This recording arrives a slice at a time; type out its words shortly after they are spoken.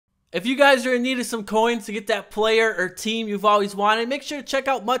If you guys are in need of some coins to get that player or team you've always wanted, make sure to check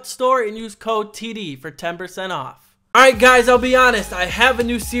out Mutt Store and use code TD for 10% off. Alright guys, I'll be honest, I have a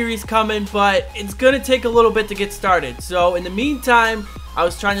new series coming, but it's going to take a little bit to get started. So in the meantime, I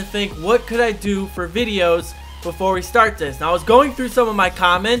was trying to think, what could I do for videos before we start this? Now I was going through some of my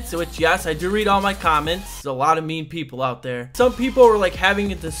comments, which yes, I do read all my comments. There's a lot of mean people out there. Some people were like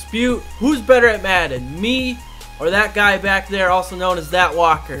having a dispute, who's better at Madden, me or that guy back there, also known as That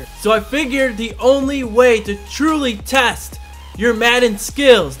Walker. So I figured the only way to truly test your Madden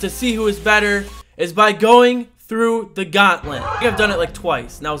skills to see who is better is by going through the Gauntlet. I think I've done it like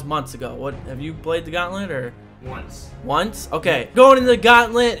twice, and that was months ago. What, have you played the Gauntlet or? Once. Once? Okay. Going into the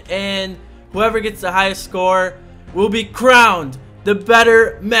Gauntlet, and whoever gets the highest score will be crowned the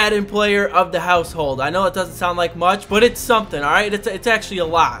better Madden player of the household. I know it doesn't sound like much, but it's something, alright? It's actually a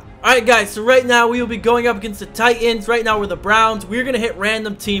lot. Alright guys, so right now we will be going up against the Titans. Right now we're the Browns. We're going to hit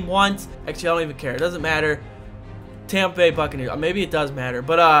random team once. Actually, I don't even care. It doesn't matter. Tampa Bay Buccaneers. Maybe it does matter.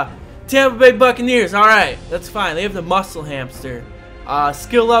 But, Tampa Bay Buccaneers. Alright, that's fine. They have the muscle hamster.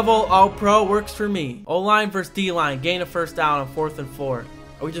 Skill level, all pro, works for me. O-line versus D-line. Gain a first down on 4th and 4.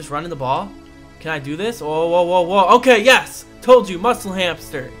 Are we just running the ball? Can I do this? Whoa, whoa, whoa, whoa. Okay, yes. Told you, muscle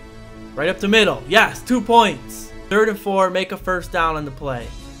hamster. Right up the middle. Yes, 2 points. 3rd and 4, make a first down on the play.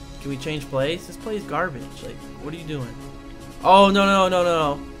 Can we change plays? This play is garbage. Like, what are you doing? Oh, no, no, no,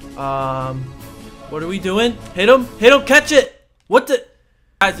 no, no. What are we doing? Hit him, catch it. What the?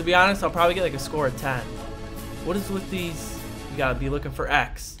 Guys, to be honest, I'll probably get like a score of 10. What is with these? You gotta be looking for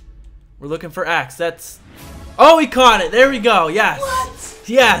X. We're looking for X. That's... Oh, he caught it. There we go. Yes. What?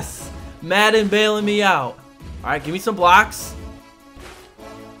 Yes. Madden bailing me out. All right, give me some blocks.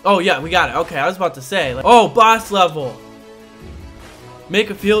 Oh, yeah, we got it. Okay, I was about to say. Like, oh, boss level. Make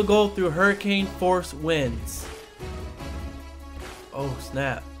a field goal through hurricane force winds. Oh,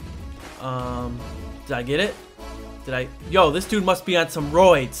 snap. Did I get it? Did I? Yo, this dude must be on some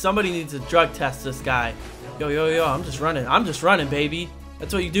roids. Somebody needs to drug test this guy. Yo, yo, yo, I'm just running. I'm just running, baby.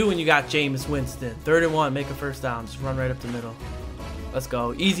 That's what you do when you got Jameis Winston. 3rd and 1, make a first down. Just run right up the middle. Let's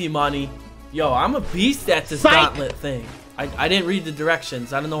go. Easy money. Yo, I'm a beast at this Gauntlet thing. I didn't read the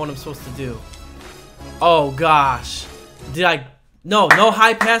directions. I don't know what I'm supposed to do. Oh, gosh. Did I... No, no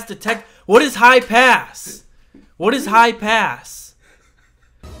high pass detect. What is high pass? What is high pass?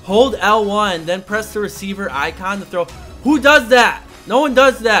 Hold L1, then press the receiver icon to throw. Who does that? No one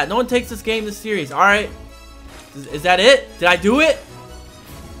does that. No one takes this game this series. All right. Is that it? Did I do it?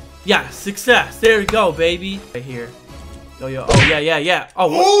 Yeah, success. There we go, baby. Right here. Yo, yo. Oh, yeah, yeah, yeah.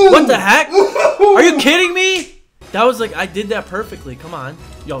 Oh, what the heck? Are you kidding me? That was like, I did that perfectly. Come on.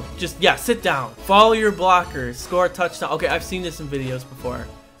 Yo, just, yeah, sit down. Follow your blockers. Score a touchdown. Okay, I've seen this in videos before.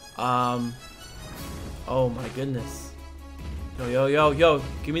 Oh my goodness. Yo, yo, yo, yo.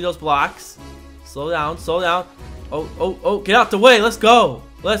 Give me those blocks. Slow down, slow down. Oh, oh, oh, get out the way. Let's go.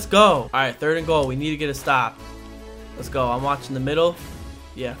 Let's go. All right, 3rd and goal. We need to get a stop. Let's go. I'm watching the middle.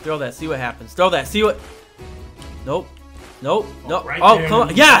 Yeah, throw that. See what happens. Throw that. See what... Nope. Nope. Nope. Right, oh, come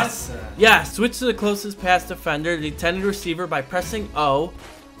on. Yes! Yeah, switch to the closest pass defender, the intended receiver, by pressing O,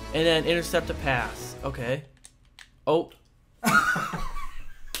 and then intercept a pass. Okay. Oh.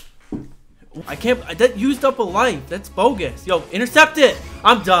 I can't... That used up a life. That's bogus. Yo, intercept it!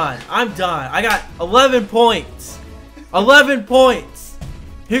 I'm done. I'm done. I got 11 points. 11 points.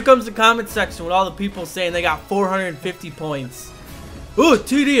 Here comes the comment section with all the people saying they got 450 points. Ooh,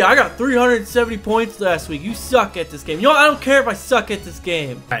 TD, I got 370 points last week. You suck at this game. You know, I don't care if I suck at this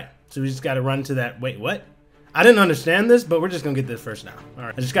game. All right, so we just got to run to that. Wait, what? I didn't understand this, but we're just going to get this first now. All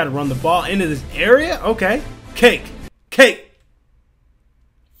right, I just got to run the ball into this area. Okay. Cake. Cake.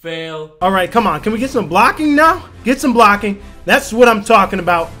 Fail. All right, come on. Can we get some blocking now? Get some blocking. That's what I'm talking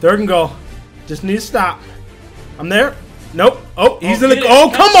about. 3rd and goal. Just need to stop. I'm there. Nope. Oh, he's in the... Oh,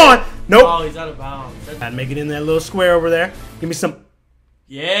 come on. Nope. Oh, he's out of bounds. I'd make it in that little square over there. Give me some...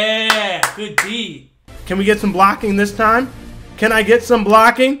 Yeah, good D. Can we get some blocking this time? Can I get some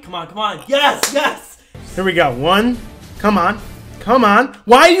blocking? Come on, come on. Yes, yes. Here we go. 1. Come on. Come on.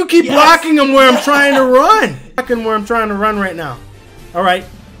 Why do you keep blocking them where I'm trying to run? Blocking where I'm trying to run right now. All right.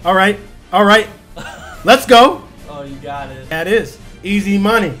 All right. All right. Let's go. Oh, you got it. That is easy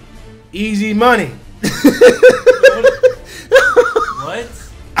money. Easy money. What?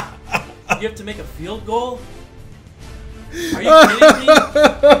 You have to make a field goal? Are you kidding me?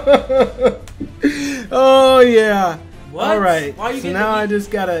 Oh yeah. What? All right. Why are you so now I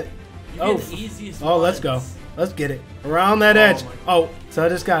just gotta. Oh, the easiest let's go. Let's get it around that edge. Oh, so I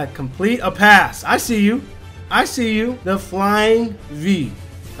just gotta complete a pass. I see you. I see you. The flying V.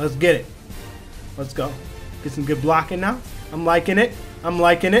 Let's get it. Let's go. Get some good blocking now. I'm liking it. I'm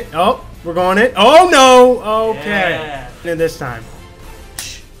liking it. Oh, we're going in. Oh, no. Okay. Yeah. And this time.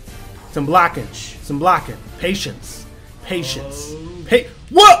 Some blocking. Some blocking. Patience. Patience.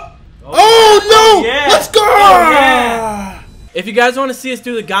 What? Oh, no. Yeah. Let's go. Oh, yeah. If you guys want to see us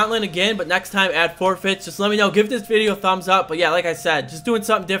do the gauntlet again, but next time add forfeits, just let me know. Give this video a thumbs up. But yeah, like I said, just doing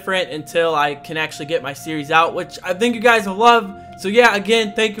something different until I can actually get my series out, which I think you guys will love. So yeah,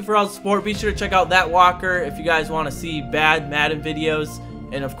 again, thank you for all the support. Be sure to check out That Walker if you guys want to see bad Madden videos,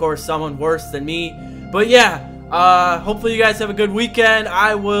 and of course someone worse than me. But yeah, hopefully you guys have a good weekend.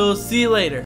 I will see you later.